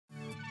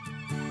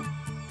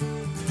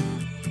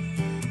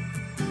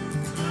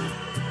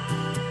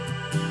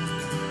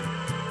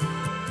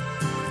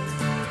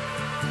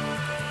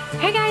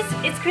Hey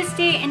guys, it's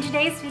Christy and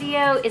today's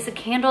video is a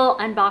candle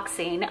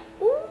unboxing.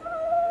 Ooh.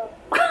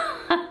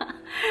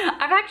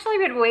 I've actually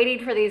been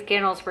waiting for these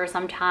candles for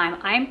some time.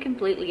 I am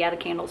completely out of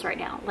candles right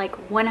now, like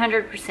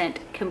 100%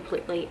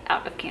 completely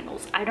out of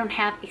candles. I don't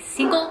have a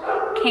single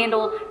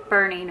candle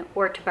burning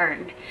or to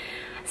burn.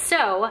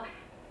 So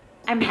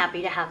I'm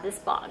happy to have this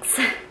box.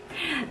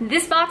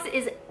 This box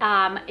is,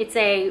 it's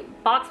a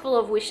box full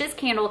of Wishes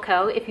Candle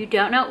Co. If you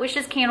don't know what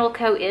Wishes Candle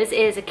Co. is, it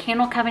is a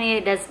candle company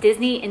that does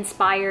Disney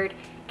inspired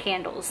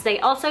candles. They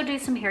also do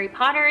some Harry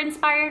Potter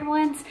inspired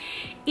ones.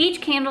 Each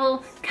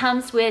candle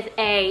comes with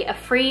a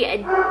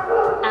free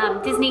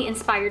Disney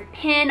inspired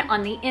pin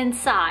on the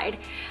inside.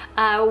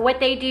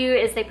 What they do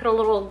is they put a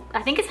little,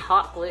 I think it's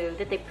hot glue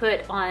that they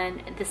put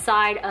on the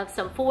side of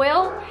some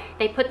foil.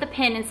 They put the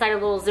pin inside a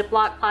little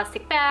Ziploc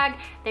plastic bag.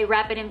 They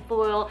wrap it in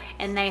foil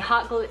and they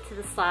hot glue it to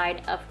the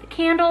side of the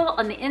candle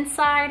on the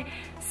inside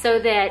so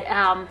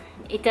that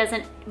it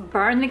doesn't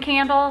burn the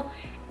candle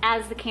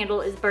as the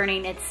candle is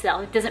burning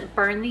itself. It doesn't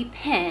burn the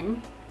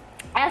pin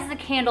as the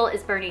candle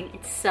is burning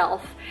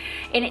itself.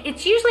 And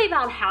it's usually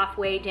about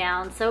halfway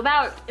down, so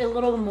about a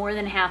little more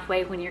than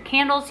halfway when your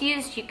candle's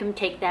used, you can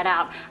take that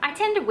out. I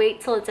tend to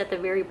wait till it's at the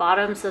very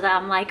bottom so that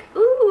I'm like,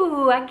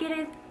 ooh, I get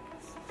a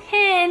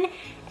pin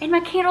and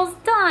my candle's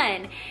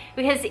done.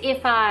 Because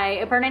if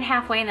I burn it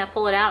halfway and I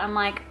pull it out, I'm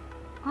like,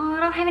 oh, I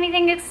don't have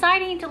anything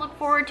exciting to look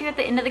forward to at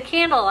the end of the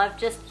candle. I've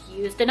just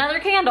used another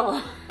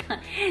candle.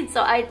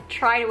 So I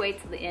try to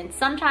wait till the end.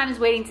 Sometimes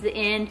waiting to the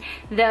end,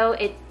 though,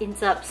 it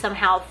ends up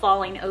somehow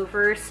falling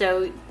over.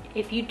 So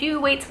if you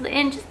do wait till the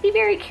end, just be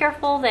very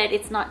careful that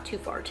it's not too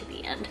far to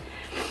the end.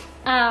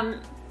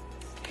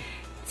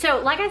 So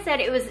like I said,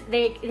 it was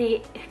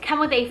they come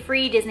with a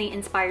free Disney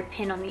inspired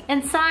pin on the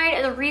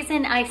inside. The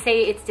reason I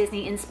say it's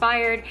Disney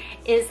inspired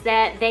is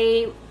that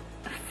they,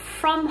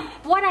 from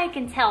what I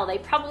can tell, they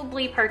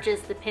probably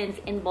purchased the pins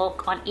in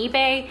bulk on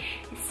eBay.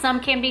 Some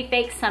can be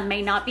fake, some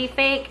may not be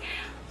fake.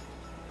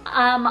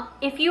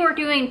 If you are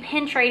doing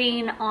pin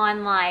trading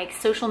on like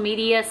social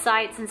media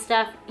sites and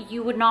stuff,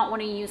 you would not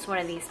want to use one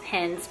of these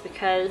pins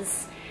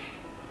because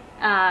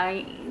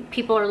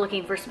people are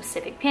looking for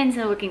specific pins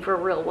and looking for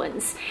real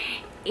ones.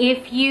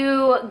 If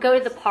you go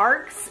to the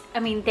parks, I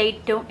mean, they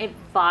don't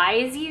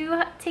advise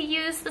you to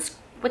use this,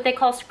 what they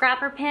call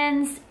scrapper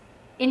pins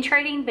in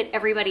trading, but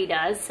everybody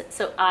does.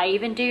 So I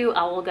even do.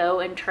 I will go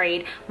and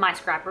trade my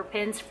scrapper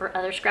pins for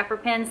other scrapper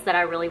pins that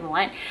I really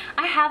want.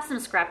 I have some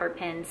scrapper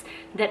pins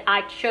that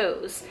I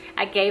chose.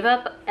 I gave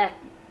up a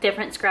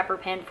different scrapper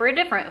pin for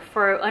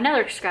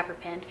another scrapper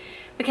pin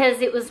because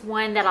it was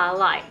one that I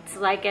liked,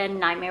 like a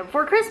Nightmare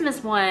Before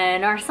Christmas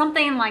one or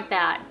something like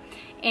that.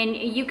 And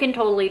you can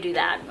totally do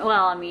that.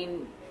 Well, I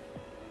mean,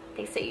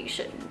 they say you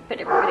shouldn't, but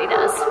everybody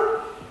does.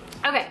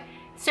 Okay,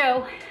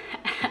 so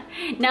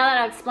now that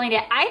I've explained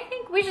it, I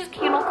think Wishes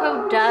Candle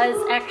Co. does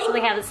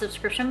actually have a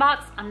subscription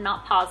box. I'm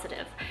not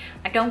positive.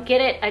 I don't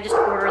get it. I just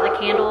order the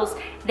candles.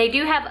 They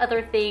do have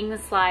other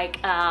things like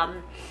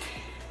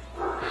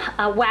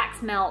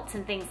wax melts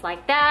and things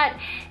like that.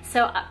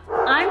 So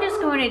I'm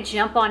just going to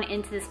jump on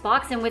into this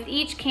box, and with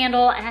each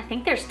candle, and I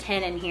think there's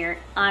 10 in here.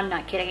 I'm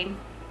not kidding.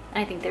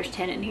 I think there's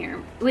 10 in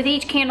here. With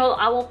each candle,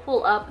 I will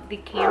pull up the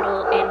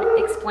candle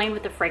and explain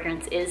what the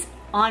fragrance is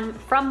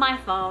from my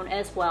phone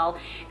as well,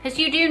 because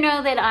you do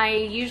know that I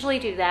usually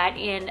do that,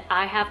 and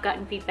I have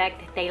gotten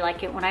feedback that they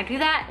like it when I do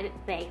that.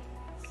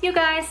 You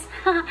guys,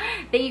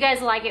 that you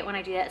guys like it when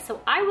I do that, so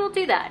I will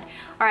do that.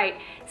 All right,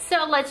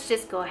 so let's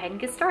just go ahead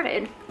and get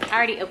started. I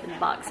already opened the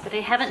box, but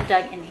I haven't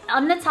dug in.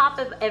 On the top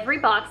of every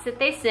box that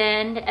they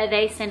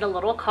send a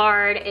little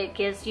card. It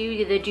gives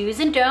you the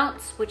do's and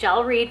don'ts, which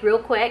I'll read real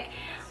quick.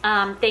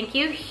 Thank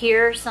you.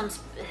 Here's some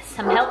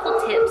helpful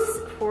tips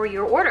for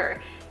your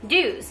order.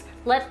 Do's: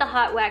 let the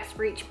hot wax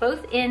reach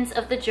both ends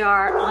of the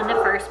jar on the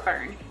first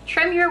burn.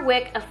 Trim your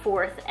wick a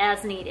fourth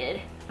as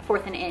needed, a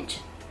fourth an inch.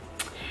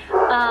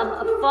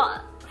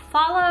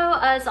 Follow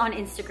us on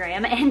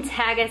Instagram and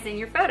tag us in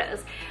your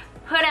photos.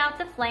 Put out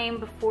the flame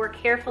before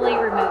carefully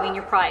removing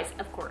your prize,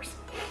 of course.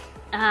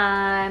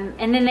 And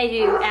then they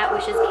do at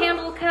Wishes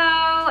Candle Co,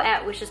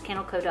 at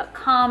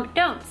wishescandleco.com.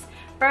 Don'ts: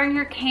 burn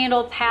your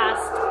candle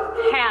past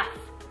half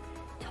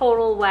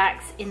total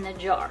wax in the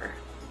jar.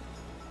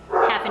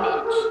 Half an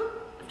inch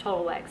of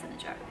total wax in the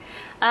jar.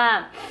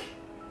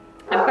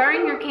 And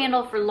burn your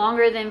candle for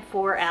longer than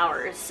 4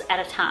 hours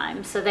at a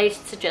time. So they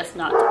suggest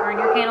not to burn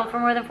your candle for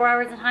more than 4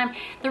 hours at a time.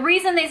 The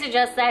reason they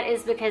suggest that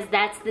is because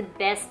that's the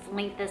best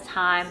length of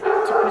time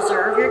to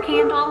preserve your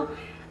candle.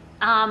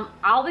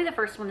 I'll be the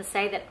first one to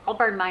say that I'll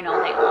burn mine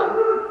all day long.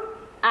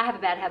 I have a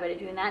bad habit of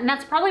doing that, and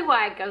that's probably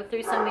why I go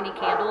through so many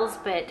candles,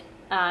 but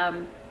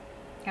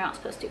you're not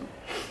supposed to.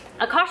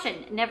 A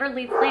caution: never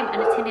leave flame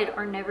unattended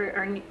or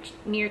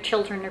near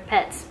children or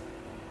pets.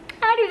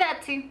 I do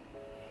that too.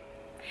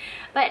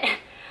 But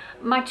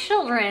my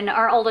children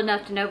are old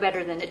enough to know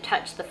better than to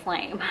touch the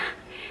flame.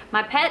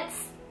 My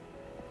pets,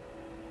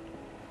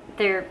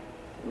 they're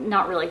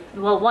not really,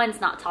 well, one's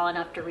not tall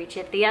enough to reach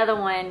it. The other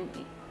one,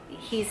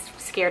 he's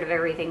scared of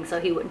everything, so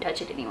he wouldn't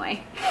touch it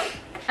anyway.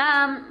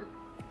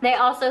 They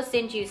also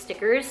send you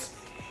stickers,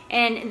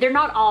 and they're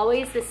not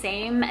always the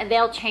same.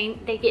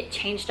 They get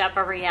changed up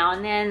every now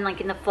and then.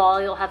 Like in the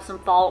fall, you'll have some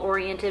fall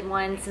oriented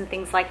ones and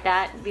things like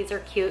that. These are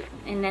cute.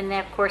 And then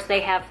of course they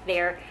have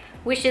their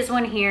wishes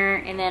one here,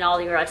 and then all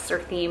the rest are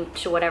themed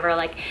to whatever.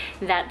 Like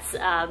that's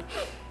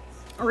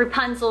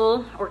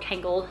Rapunzel or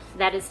Tangled.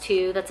 That is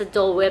 2. That's a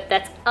Dole Whip.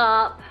 That's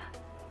Up.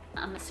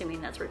 I'm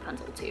assuming that's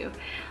Rapunzel too.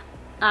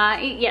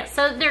 Yeah,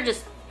 so they're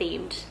just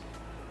themed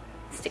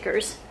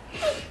stickers.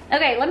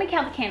 Okay, let me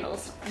count the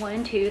candles.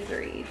 1, 2,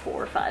 3,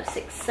 4, 5,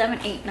 6, 7,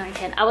 8, 9,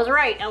 10. I was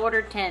right, I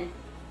ordered 10.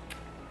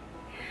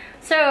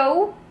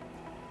 So,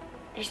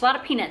 there's a lot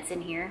of peanuts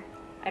in here.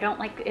 I don't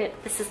like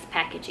it. This is the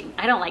packaging.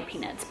 I don't like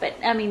peanuts, but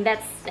I mean,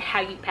 that's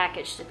how you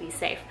package to be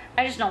safe.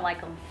 I just don't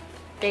like them.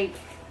 They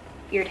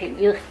irritate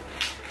me.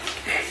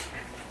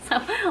 So,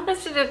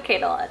 let's just do a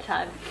candle at a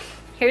time.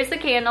 Here's the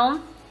candle,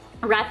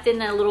 wrapped in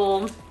a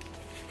little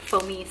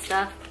foamy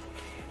stuff,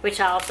 which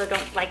I also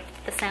don't like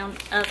the sound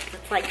of.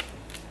 It's like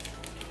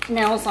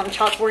nails on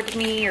chalkboard to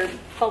me, or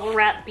bubble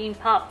wrap being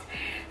popped.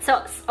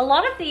 So a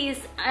lot of these,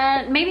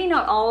 maybe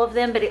not all of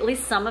them, but at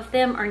least some of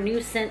them are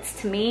new scents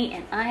to me,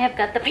 and I have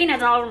got the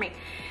peanuts all over me.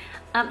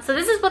 So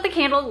this is what the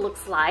candle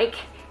looks like.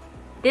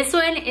 This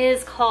one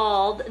is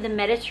called the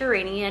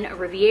Mediterranean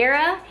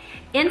Riviera.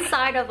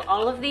 Inside of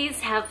all of these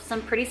have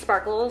some pretty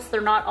sparkles.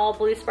 They're not all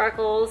blue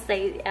sparkles.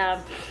 They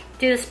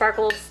do the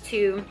sparkles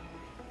to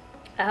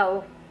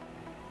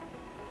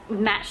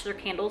match their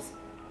candles.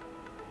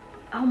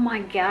 Oh my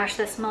gosh,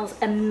 that smells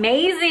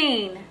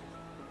amazing.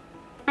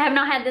 I have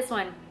not had this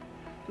one,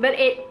 but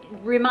it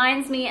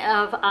reminds me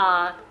of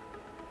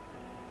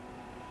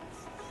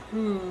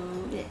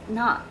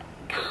not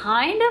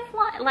kind of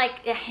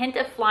like a hint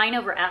of Flying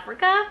Over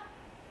Africa.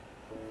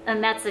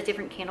 And that's a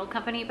different candle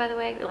company, by the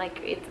way.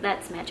 Like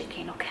that's Magic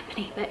Candle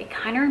Company, but it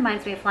kind of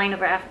reminds me of Flying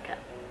Over Africa.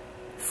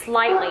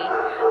 Slightly,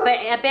 but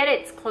I bet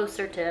it's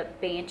closer to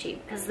Banshee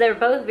because they're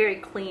both very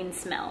clean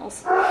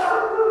smells.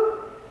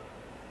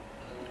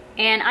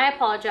 And I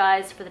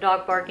apologize for the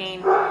dog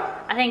barking.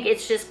 I think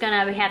it's just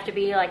gonna have to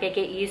be like a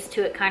get used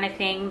to it kind of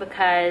thing,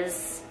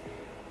 because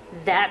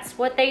that's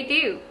what they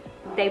do.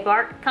 They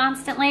bark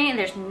constantly and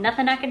there's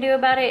nothing I can do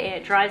about it, and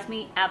it drives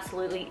me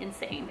absolutely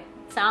insane.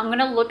 So I'm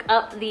gonna look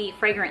up the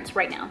fragrance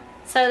right now.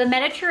 So the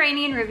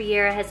Mediterranean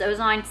Riviera has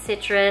ozone,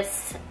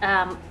 citrus,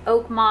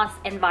 oak moss,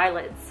 and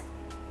violets.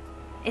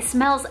 It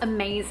smells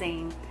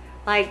amazing.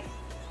 Like,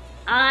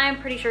 I'm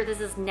pretty sure this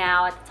is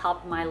now at the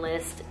top of my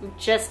list,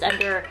 just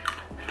under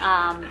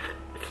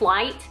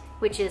Flight,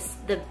 which is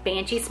the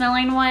Banshee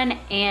smelling one,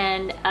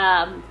 and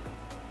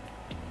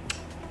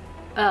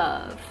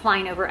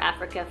Flying Over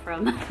Africa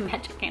from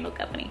Magic Candle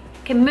Company.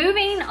 Okay,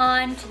 moving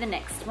on to the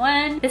next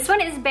one. This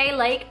one is Bay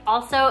Lake,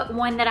 also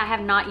one that I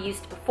have not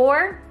used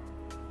before.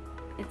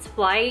 It's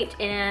white,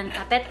 and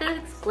I bet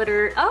this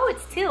glitter, oh,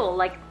 it's teal,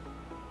 like,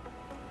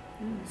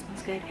 it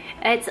smells good.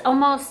 It's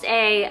almost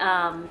a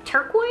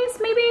turquoise,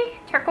 maybe?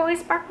 Turquoise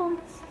sparkle?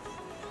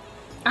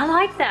 I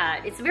like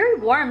that. It's very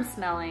warm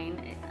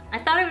smelling. I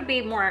thought it would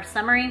be more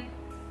summery.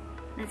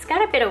 It's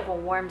got a bit of a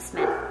warm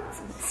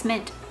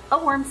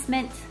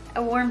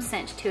a warm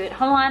scent to it.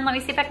 Hold on, let me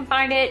see if I can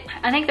find it.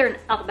 I think they're in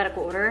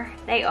alphabetical order.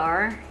 They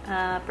are,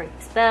 break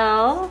the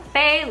spell,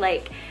 Bay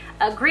Lake,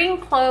 green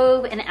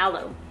clove and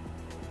aloe.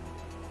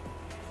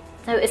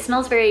 So it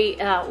smells very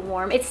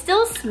warm. It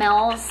still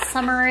smells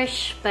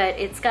summerish, but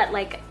it's got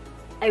like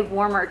a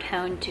warmer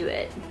tone to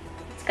it.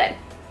 It's good.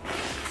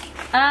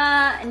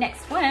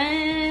 Next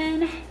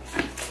one.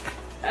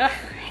 Ugh, I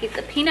hate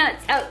the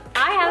peanuts. Oh,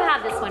 I have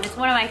had this one. It's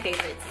one of my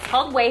favorites. It's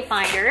called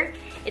Wayfinder.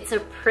 It's a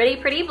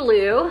pretty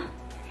blue,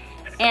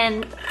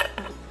 and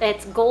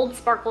it's gold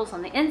sparkles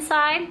on the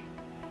inside.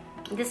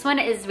 This one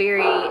is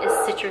very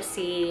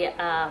citrusy,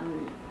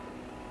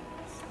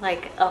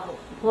 like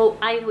well,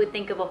 I would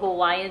think of a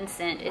Hawaiian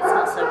scent. It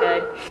smells so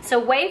good.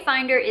 So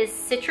Wayfinder is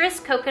citrus,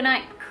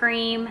 coconut,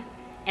 cream,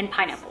 and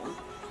pineapple.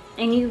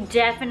 And you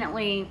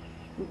definitely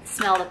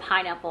smell the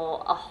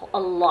pineapple a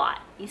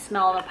lot. You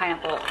smell the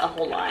pineapple a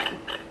whole lot.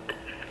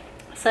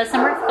 So that's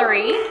number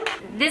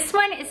 3. This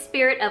one is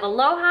Spirit of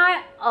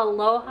Aloha.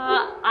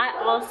 I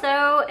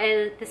also,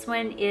 this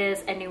one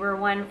is a newer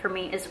one for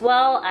me as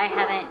well. I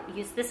haven't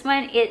used this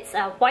one. It's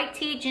white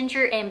tea,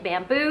 ginger, and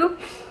bamboo.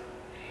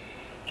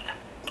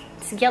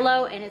 It's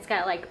yellow and it's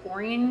got like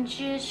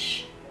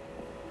orangish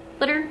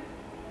glitter.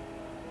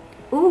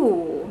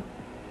 Ooh.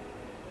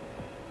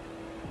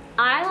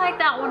 I like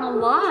that one a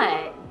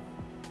lot.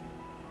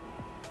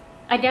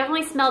 I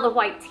definitely smell the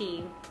white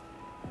tea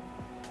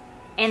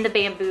and the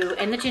bamboo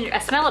and the ginger. I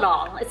smell it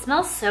all. It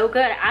smells so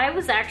good. I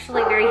was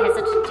actually very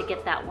hesitant to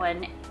get that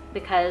one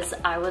because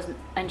I was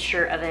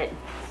unsure of it.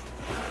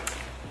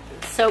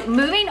 So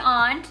moving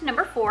on to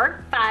number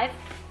 4, 5,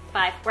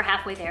 we're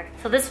halfway there.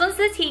 So this one's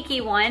the tiki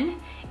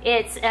one.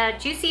 It's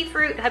juicy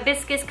fruit,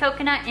 hibiscus,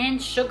 coconut,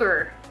 and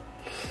sugar.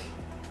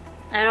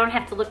 I don't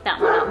have to look that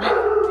one up.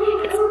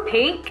 It's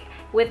pink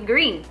with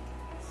green.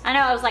 I know,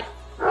 I was like,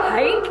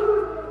 pink?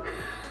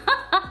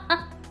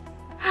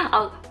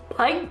 Oh,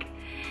 pink.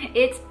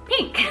 It's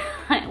pink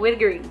with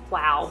green.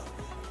 Wow.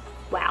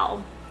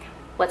 Wow.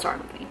 What's wrong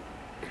with me?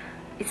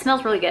 It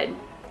smells really good.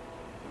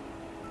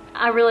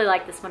 I really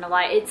like this one a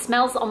lot. It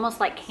smells almost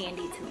like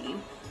candy to me.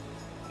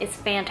 It's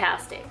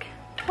fantastic.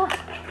 Oh,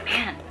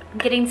 man, I'm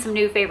getting some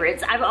new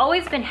favorites. I've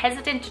always been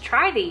hesitant to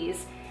try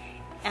these.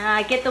 And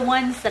I get the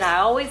ones that I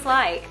always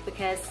like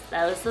because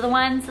those are the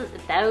ones,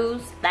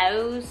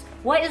 those.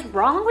 What is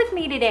wrong with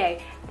me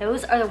today?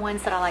 Those are the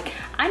ones that I like.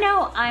 I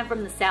know I'm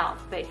from the South,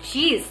 but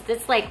geez,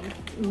 that's like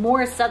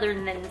more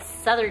Southern than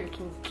Southern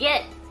can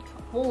get.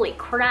 Holy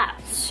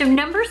crap. So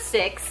number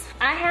 6,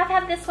 I have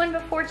had this one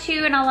before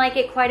too, and I like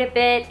it quite a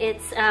bit.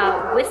 It's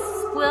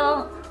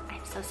Whiswill.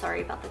 I'm so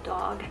sorry about the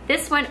dog.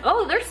 This one,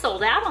 oh, they're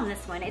sold out on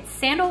this one. It's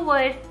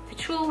sandalwood,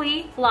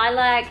 patchouli,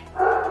 lilac,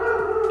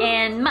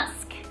 and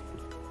musk.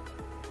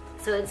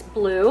 So it's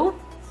blue.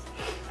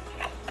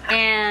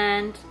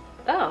 And,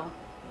 oh,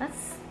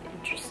 that's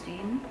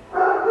interesting.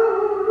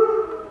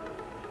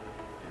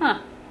 Huh.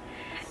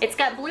 It's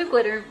got blue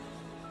glitter.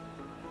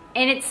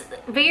 And it's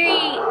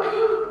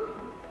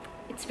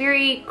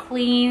very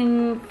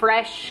clean,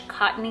 fresh,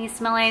 cottony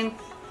smelling.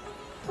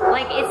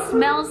 Like it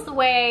smells the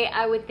way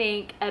I would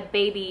think a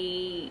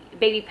baby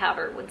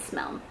powder would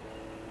smell,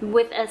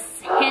 with a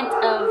hint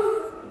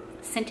of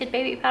scented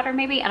baby powder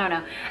maybe, I don't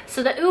know.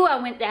 So the ooh I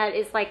went that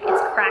is like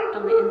it's cracked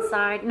on the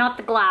inside, not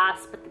the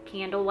glass but the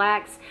candle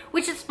wax,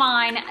 which is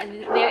fine.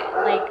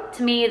 Like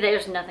to me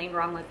there's nothing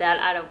wrong with that.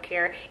 I don't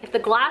care. If the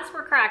glass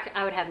were cracked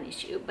I would have an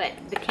issue, but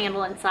the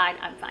candle inside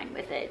I'm fine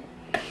with it.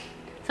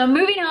 So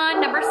moving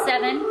on, number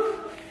 7.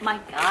 My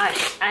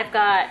gosh, I've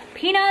got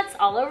peanuts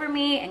all over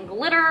me and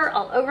glitter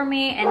all over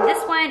me, and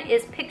this one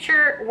is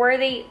Picture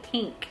Worthy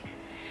Pink.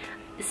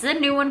 This is a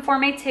new one for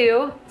me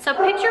too. So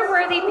Picture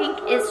Worthy Pink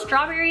is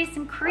strawberries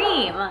and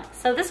cream.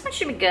 So this one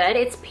should be good.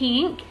 It's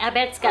pink. I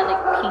bet it's got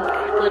like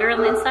pink glitter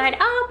on the inside.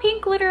 Oh,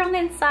 pink glitter on the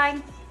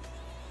inside.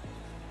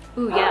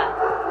 Ooh,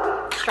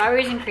 yeah.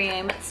 Strawberries and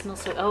cream. It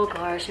smells so, oh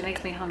gosh, it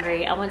makes me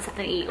hungry. I want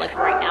something to eat like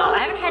right now. I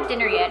haven't had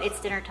dinner yet. It's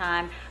dinner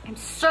time. I'm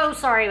so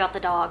sorry about the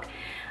dog.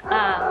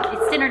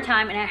 It's dinner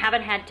time and I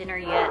haven't had dinner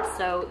yet,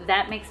 so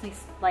that makes me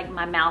like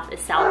my mouth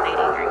is salivating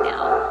right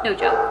now. No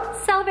joke.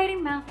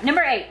 Salivating mouth.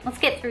 Number 8. Let's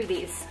get through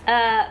these.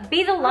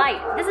 Be the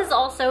Light. This is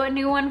also a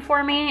new one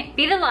for me.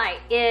 Be the Light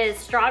is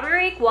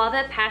strawberry,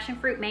 guava, passion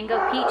fruit, mango,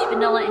 peach,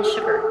 vanilla, and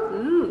sugar.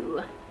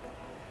 Ooh.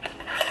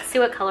 Let's see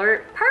what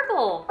color.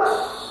 Purple.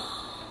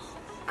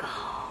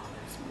 God,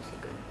 that smells so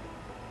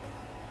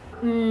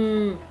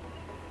good.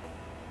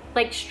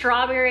 Like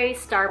strawberry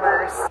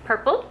starburst.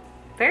 Purple.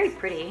 Very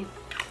pretty.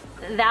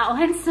 That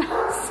one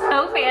smells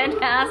so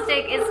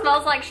fantastic. It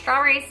smells like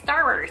strawberry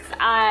starburst.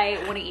 I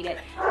want to eat it.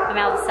 My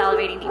mouth is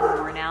salivating even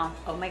more now.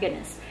 Oh my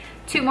goodness.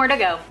 2 more to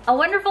go. A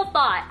Wonderful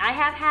Thought. I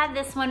have had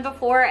this one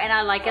before and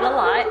I like it a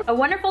lot. A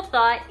Wonderful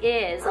Thought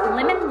is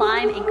lemon,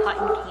 lime, and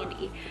cotton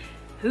candy.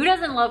 Who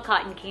doesn't love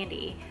cotton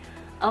candy?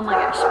 Oh my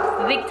gosh.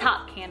 The big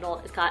top candle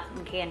is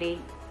cotton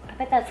candy. I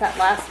bet that's that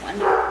last one.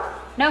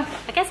 No,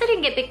 I guess I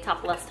didn't get big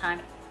top last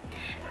time.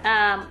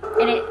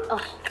 And it,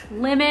 oh,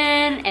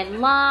 lemon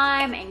and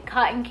lime and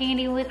cotton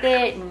candy with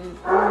it. And,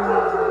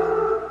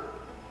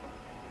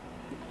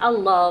 I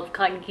love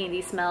cotton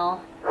candy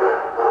smell.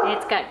 And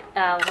it's got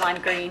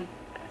lime green.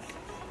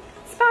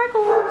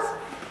 Sparkles.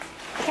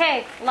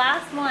 Okay,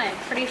 last one,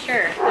 pretty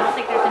sure. I don't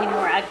think there's any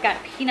more. I've got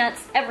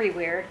peanuts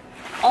everywhere,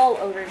 all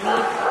over me.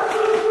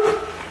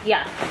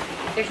 Yeah,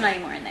 there's not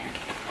any more in there.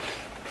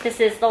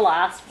 This is the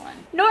last one.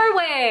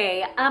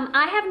 Norway.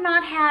 I have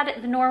not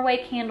had the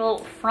Norway candle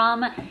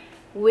from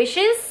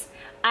Wishes.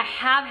 I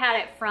have had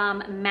it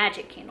from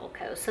Magic Candle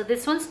Co. So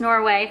this one's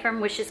Norway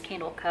from Wishes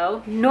Candle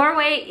Co.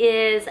 Norway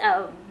is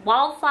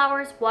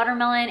wildflowers,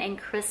 watermelon, and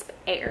crisp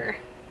air.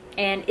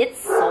 And it's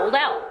sold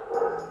out.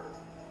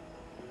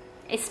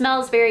 It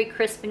smells very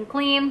crisp and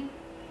clean.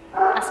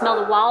 I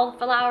smell the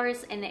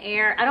wildflowers in the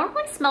air. I don't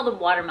really smell the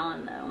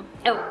watermelon though.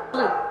 Oh,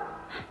 blue.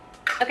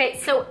 Okay,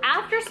 so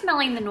after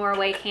smelling the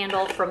Norway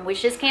candle from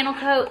Wishes Candle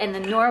Co. and the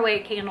Norway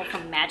candle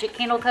from Magic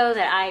Candle Co.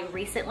 that I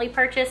recently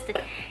purchased, and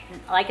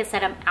like I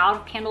said, I'm out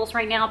of candles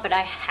right now, but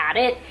I had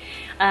it.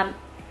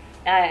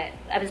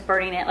 I was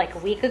burning it like a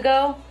week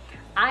ago.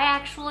 I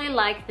actually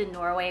like the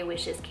Norway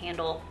Wishes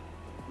candle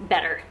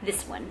better,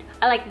 this one.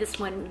 I like this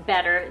one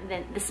better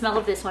than, the smell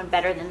of this one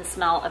better than the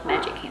smell of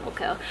Magic Candle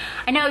Co.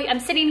 I know I'm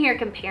sitting here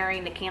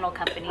comparing the candle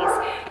companies.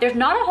 There's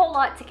not a whole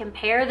lot to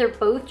compare. They're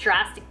both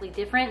drastically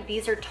different.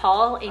 These are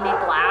tall in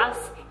a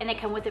glass and they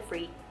come with a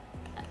free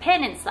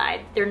pen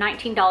inside. They're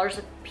 $19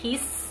 a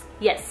piece.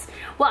 Yes.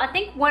 Well, I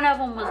think one of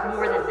them was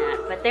more than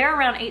that, but they're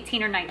around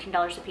 $18 or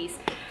 $19 a piece.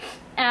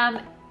 And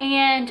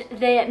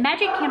the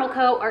Magic Candle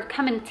Co. are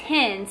come in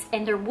tins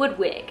and they're wood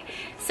wick.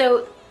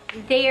 So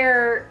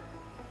they're,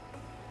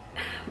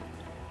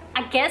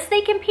 I guess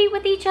they compete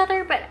with each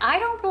other, but I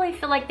don't really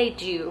feel like they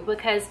do,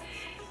 because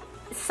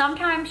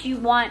sometimes you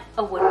want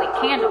a wood wick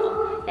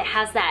candle that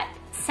has that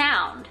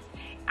sound.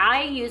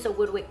 I use a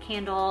wood wick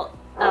candle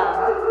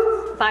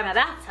by my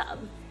bathtub,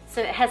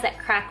 so it has that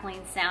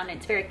crackling sound.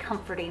 It's very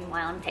comforting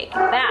while I'm taking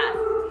a bath.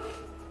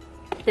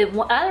 The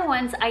other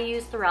ones I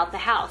use throughout the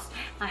house.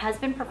 My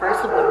husband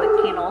prefers the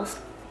wood-wick candles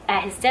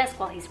at his desk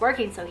while he's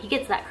working, so he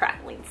gets that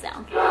crackling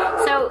sound.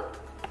 So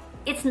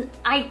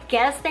I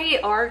guess they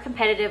are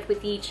competitive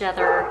with each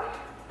other,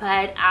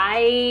 but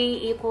I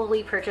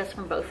equally purchase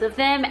from both of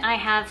them. I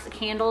have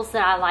candles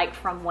that I like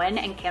from one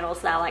and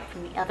candles that I like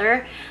from the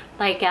other.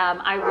 Like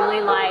I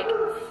really like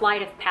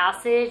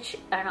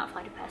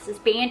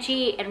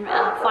Banshee and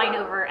Flying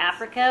Over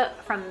Africa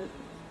from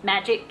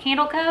Magic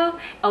Candle Co.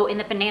 Oh, in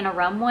the banana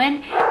rum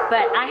one.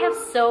 But I have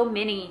so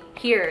many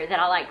here that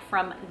I like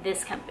from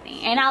this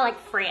company. And I like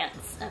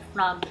France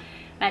from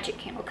Magic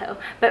Candle Co.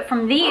 But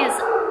from these,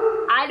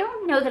 I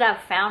don't know that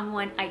I've found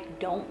one I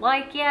don't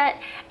like yet.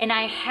 And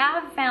I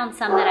have found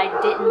some that I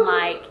didn't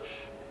like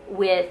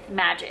with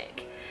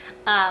Magic.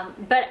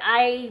 But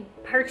I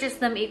purchased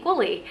them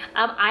equally.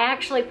 I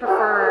actually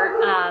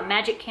prefer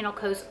Magic Candle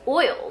Co.'s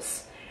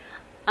oils.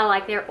 I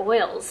like their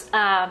oils.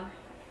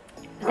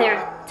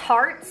 Their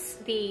tarts,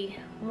 the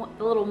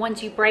little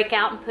ones you break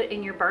out and put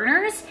in your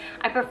burners,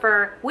 I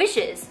prefer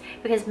Wishes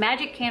because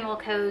Magic Candle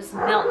Co.'s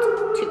melt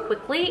too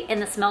quickly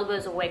and the smell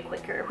goes away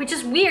quicker, which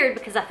is weird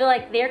because I feel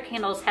like their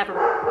candles have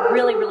a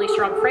really, really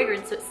strong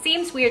fragrance, so it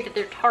seems weird that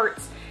their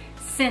tarts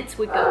scents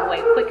would go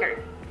away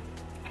quicker.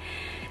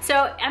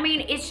 So, I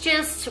mean, it's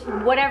just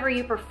whatever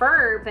you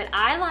prefer, but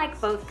I like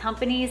both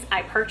companies.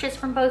 I purchase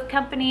from both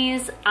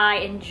companies. I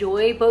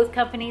enjoy both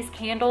companies'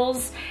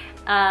 candles.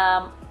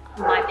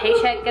 My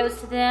paycheck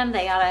goes to them.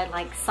 They gotta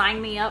like sign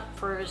me up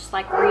for just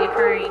like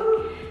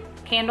reoccurring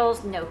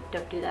candles. No,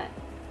 don't do that.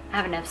 I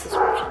have enough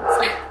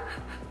subscriptions.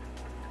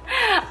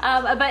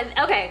 But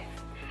okay,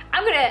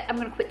 I'm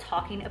gonna quit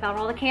talking about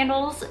all the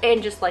candles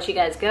and just let you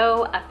guys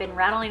go. I've been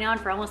rattling on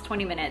for almost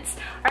 20 minutes.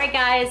 All right,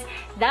 guys,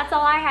 that's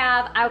all I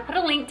have. I'll put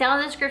a link down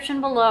in the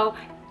description below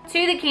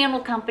to the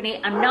candle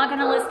company. I'm not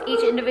gonna list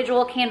each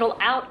individual candle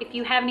out. If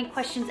you have any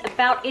questions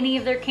about any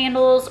of their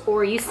candles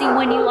or you see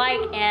one you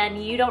like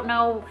and you don't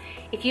know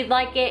if you'd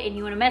like it and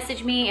you wanna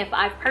message me, if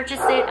I've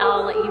purchased it,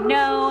 I'll let you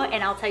know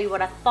and I'll tell you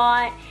what I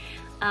thought.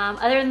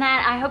 Other than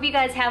that, I hope you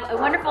guys have a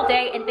wonderful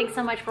day and thanks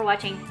so much for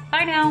watching.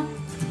 Bye now.